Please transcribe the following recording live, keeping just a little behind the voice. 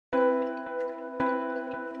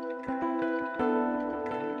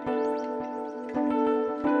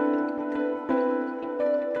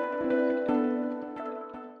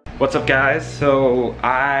What's up, guys? So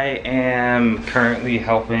I am currently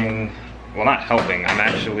helping, well, not helping, I'm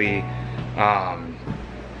actually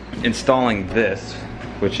installing this,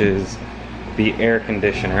 which is the air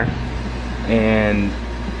conditioner, and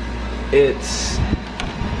it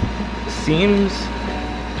seems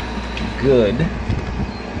good.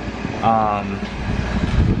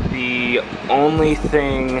 The only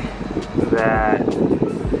thing that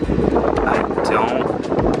I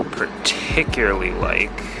don't particularly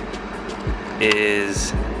like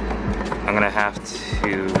is I'm gonna have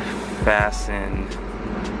to fasten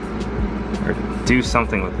or do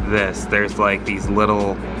something with this. There's like these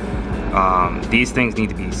little, these things need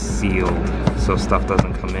to be sealed so stuff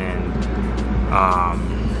doesn't come in.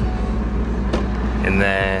 And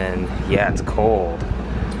then, yeah, it's cold.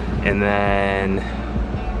 And then,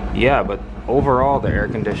 yeah, but overall the air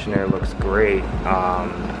conditioner looks great.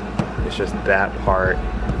 It's just that part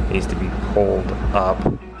needs to be pulled up,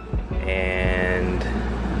 and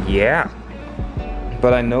yeah.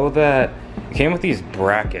 But I know that it came with these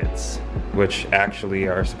brackets, which actually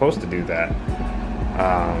are supposed to do that.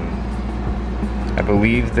 I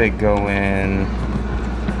believe they go in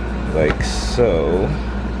like so,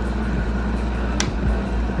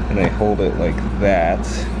 and they hold it like that.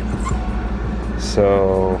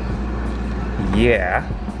 So yeah,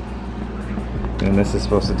 and this is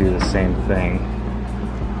supposed to do the same thing.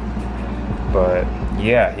 But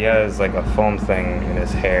yeah, he has like a foam thing in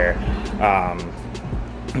his hair.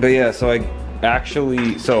 But yeah, so I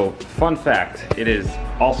actually, so fun fact, it is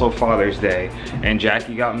also Father's Day, and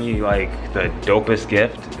Jackie got me like the dopest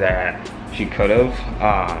gift that she could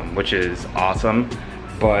have, which is awesome.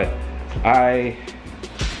 But I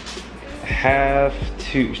have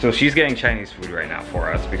to, so she's getting Chinese food right now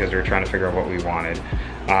for us because we're trying to figure out what we wanted.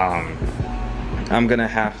 I'm gonna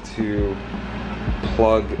have to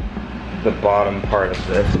plug the bottom part of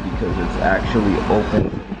this because it's actually open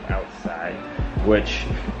from the outside, which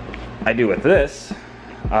I do with this.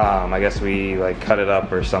 I guess we like cut it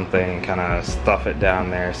up or something, kind of stuff it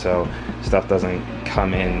down there so stuff doesn't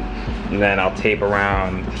come in, and then I'll tape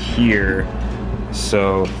around here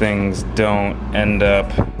so things don't end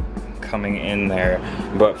up coming in there.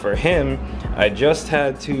 But for him, I just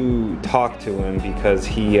had to talk to him because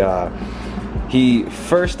he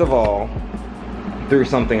first of all threw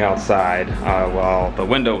something outside while the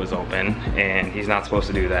window was open, and he's not supposed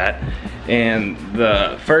to do that. And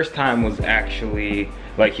the first time was actually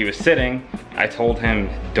like he was sitting, I told him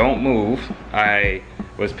don't move. I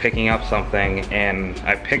was picking up something and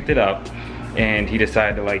I picked it up, and he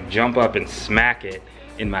decided to like jump up and smack it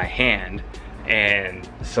in my hand. And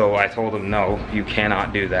so I told him, no, you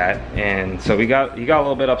cannot do that. And so he got a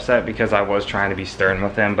little bit upset because I was trying to be stern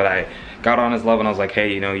with him, but I got on his level and I was like,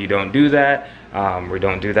 hey, you know, you don't do that. We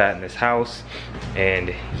don't do that in this house.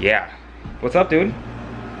 And yeah. What's up, dude?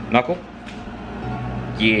 Knuckle?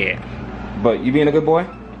 Yeah. But you being a good boy?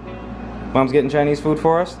 Mom's getting Chinese food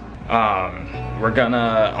for us? I'm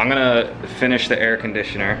gonna finish the air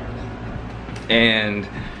conditioner, and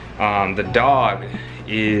the dog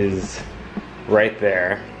is right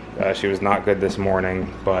there. She was not good this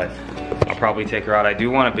morning, but I'll probably take her out. I do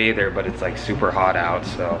want to bathe her, but it's like super hot out,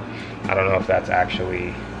 so I don't know if that's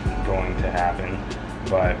actually going to happen.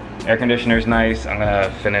 But air conditioner's nice. I'm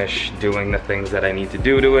gonna finish doing the things that I need to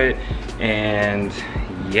do to it, and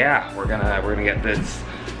yeah, we're gonna get this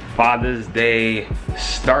Father's Day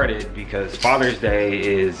started, because Father's Day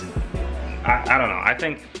is, I don't know, I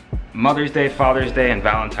think Mother's Day, Father's Day, and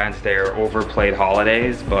Valentine's Day are overplayed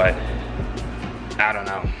holidays, but I don't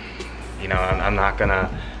know. You know, I'm not gonna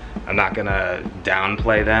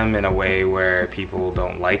downplay them in a way where people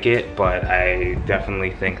don't like it, but I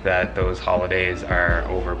definitely think that those holidays are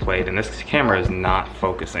overplayed, and this camera is not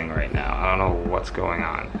focusing right now. I don't know what's going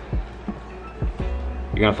on.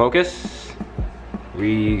 You gonna focus?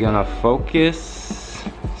 We gonna focus?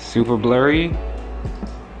 Super blurry?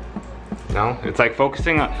 No, it's like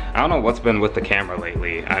focusing on, I don't know what's been with the camera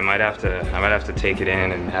lately. I might have to take it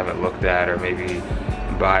in and have it looked at, or maybe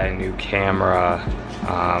buy a new camera.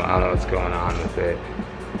 I don't know what's going on with it.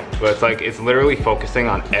 But it's like, it's literally focusing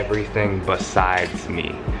on everything besides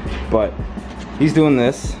me. But he's doing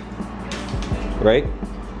this, right?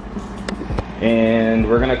 And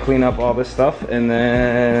we're gonna clean up all this stuff, and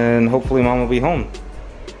then hopefully Mom will be home.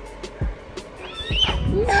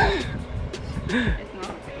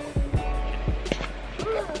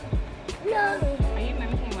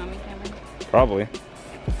 Probably.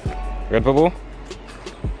 Red Bubble?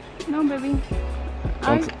 No, baby.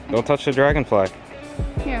 Don't touch the dragonfly.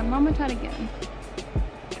 Here, Mama tried again.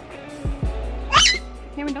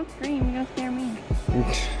 Cameron, don't scream. You're gonna scare me.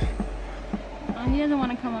 Oh, he doesn't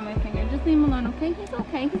want to come on my finger. Just leave him alone, okay? He's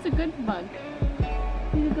okay. He's a good bug.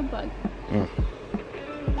 He's a good bug. Mm.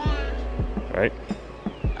 Right?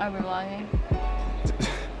 Are we vlogging?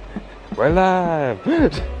 We're live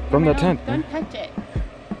from the tent. Don't touch it.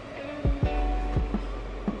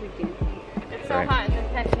 It's so Right. hot in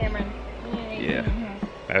this tent, Cameron. Yeah.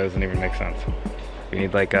 That doesn't even make sense. We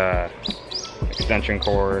need like a extension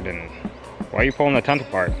cord and... Why are you pulling the tent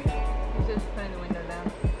apart? Just putting the window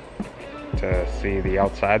down. To see the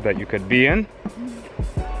outside that you could be in.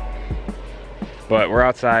 But we're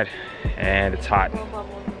outside and it's hot. No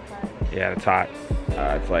bubbles inside. Yeah, it's hot.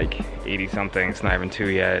 It's like 80 something. It's not even 2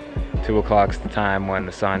 yet. 2 o'clock's the time when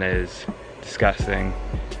the sun is disgusting.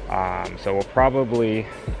 So we'll probably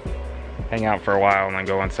hang out for a while and then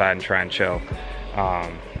go inside and try and chill.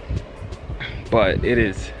 But it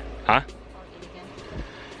is, huh?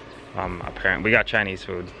 Apparently we got Chinese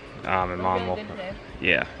food. And mom will,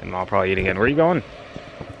 yeah, and mom will probably eat again. Where are you going?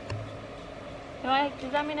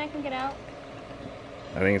 Does that mean I can get out?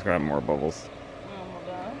 I think it's gonna have more bubbles. Oh my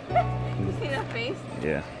god. You see that face?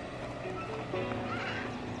 Yeah.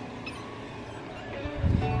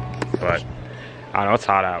 But I don't know, it's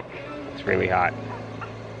hot out. It's really hot.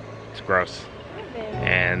 It's gross.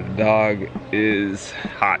 And the dog is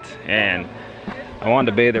hot. And I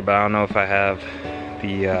wanted to bathe her, but I don't know if I have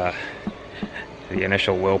the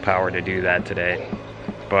initial willpower to do that today.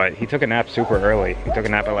 But he took a nap super early. He took a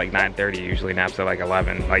nap at like 9:30. He usually naps at like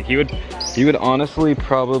 11. Like he would honestly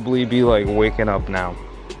probably be like waking up now.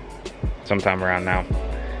 Sometime around now.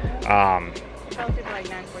 Probably like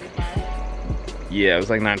 9:45. Yeah, it was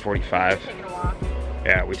like 9:45. Taking a walk.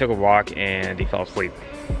 Yeah, we took a walk and he fell asleep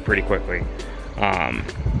pretty quickly.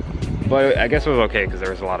 But I guess it was okay because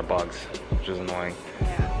there was a lot of bugs, which is annoying.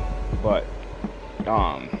 Yeah. But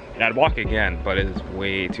I'd walk again, but it is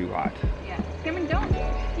way too hot. Yeah. Cameron, don't.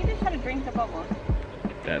 You just had to drink the bubbles.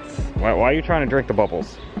 That's why are you trying to drink the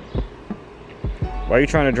bubbles? Why are you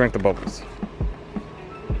trying to drink the bubbles?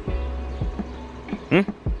 Hmm?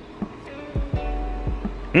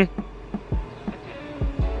 Hmm?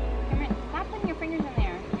 Cameron, stop putting your fingers in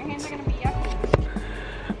there. Your hands are gonna be yucky.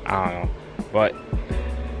 I don't know, but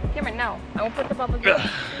Cameron, no. I won't put the bubbles in.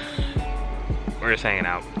 we're just hanging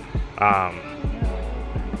out.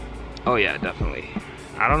 Oh yeah, definitely.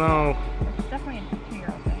 I don't know. It's definitely a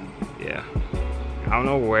 2-year-old thing. Yeah. I don't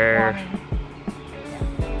know where.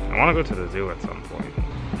 Well, I want to go to the zoo at some point.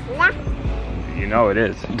 You know it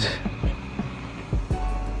is.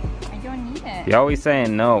 I don't need it. You're always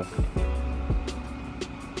saying no. I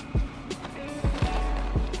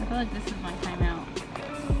feel like this is my timeout.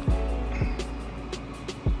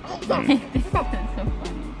 This is so funny.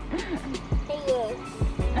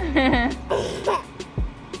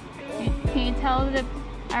 Can you tell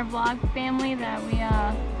our vlog family that we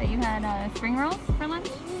that you had spring rolls for lunch?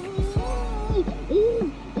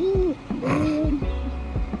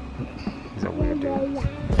 He's a weird dude.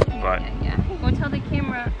 But Yeah. Go tell the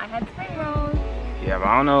camera I had spring rolls. yeah, but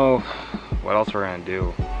I don't know what else we're gonna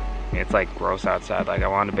do. I mean, it's like gross outside. Like I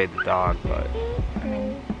wanted to bathe the dog, but I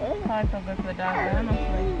mean, probably feel good for the dog, but I don't know if she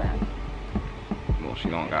likes that. well, she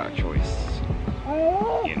don't got a choice.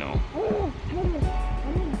 You know.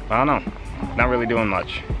 I don't know. Not really doing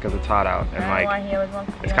much because it's hot out and like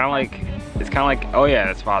it's kind of like oh yeah,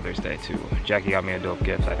 it's Father's Day too. Jackie got me a dope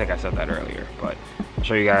gift. I think I said that earlier, but I'll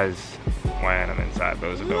show you guys when I'm inside. But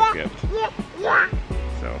it was a dope gift.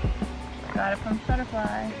 So Got it from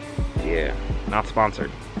Shutterfly. yeah, not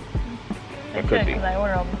sponsored. It It could should, be. because I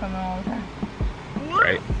order from them all the time.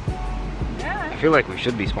 Right? Yeah. I feel like we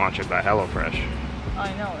should be sponsored by HelloFresh.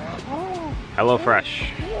 I know, right?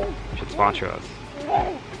 HelloFresh should sponsor us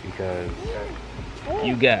because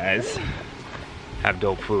you guys have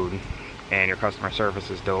dope food and your customer service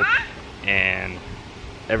is dope and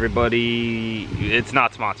everybody, it's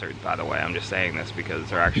not sponsored by the way, I'm just saying this because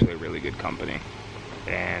they're actually a really good company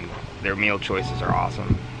and their meal choices are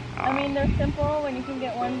awesome. I mean, they're simple when you can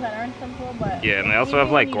get ones that aren't simple, but yeah, and they also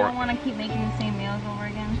have like you don't want to keep making the same meals over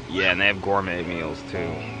again. yeah, and they have gourmet meals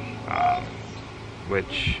too,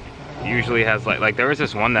 which usually has like there was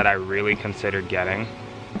this one that I really considered getting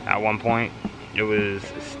at one point. It was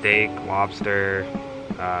steak, lobster,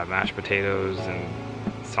 mashed potatoes, and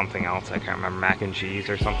something else. I can't remember, mac and cheese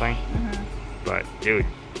or something. But dude,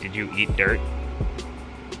 did you eat dirt?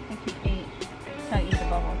 I keep eat. So I eat the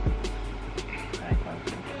bubbles.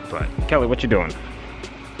 But Kelly, what you doing?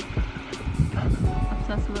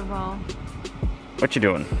 Obsessed with a ball. What you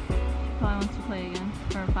doing? Probably wants to play again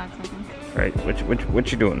for 5 seconds. Right,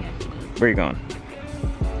 what you doing? Where you going?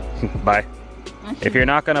 Bye. If you're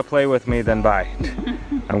not gonna play with me, then bye.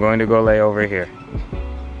 I'm going to go lay over here.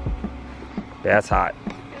 Yeah, it's hot.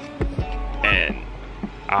 And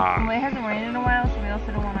Well, it hasn't rained in a while, so we also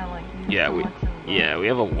don't want to like use yeah, so we much of the we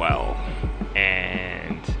have a well,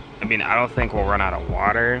 and I mean I don't think we'll run out of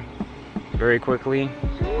water very quickly.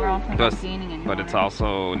 We're also not gaining any But it's water.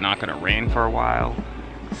 also not gonna rain for a while,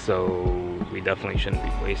 so we definitely shouldn't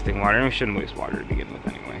be wasting water, and we shouldn't waste water to begin with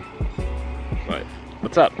anyway. But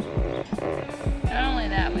what's up? Not only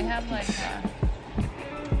that, we have like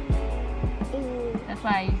that's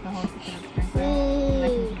why I use the hose instead of sprinkler. I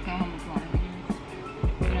can control how much water we use.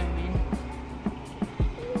 You know what I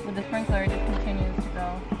mean? With the sprinkler, it just continues to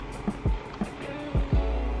go.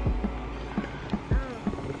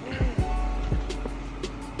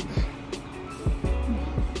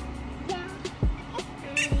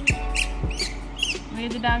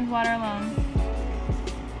 Leave the dog's water alone.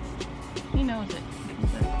 He knows it.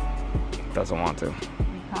 Doesn't want to.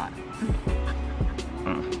 We caught.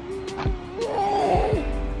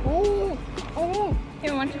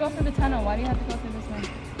 Here, why don't you go through the tunnel? Why do you have to go through this one?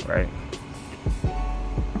 Right.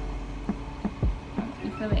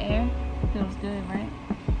 You feel the air? Feels good, right?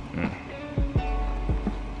 Mm.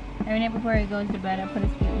 Every night before he goes to bed, I put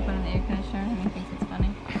his feet in front of the air conditioner and he thinks it's funny.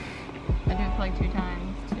 I do it for like 2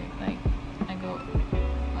 times. Like, I go,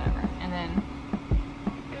 whatever. And then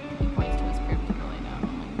he points to his crib to go lay down.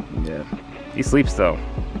 I'm like, Yeah. He sleeps though.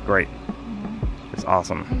 Great. It's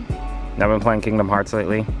awesome. I've been playing Kingdom Hearts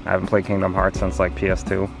lately. I haven't played Kingdom Hearts since like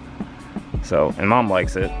PS2. So, and Mom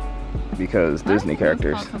likes it because Disney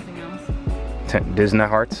characters. It's called something else. Disney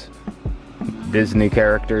Hearts. Disney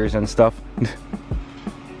characters and stuff.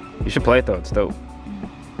 You should play it though, it's dope.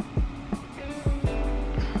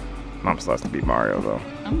 Mom still has to beat Mario though.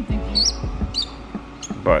 I'm thinking.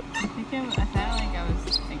 But I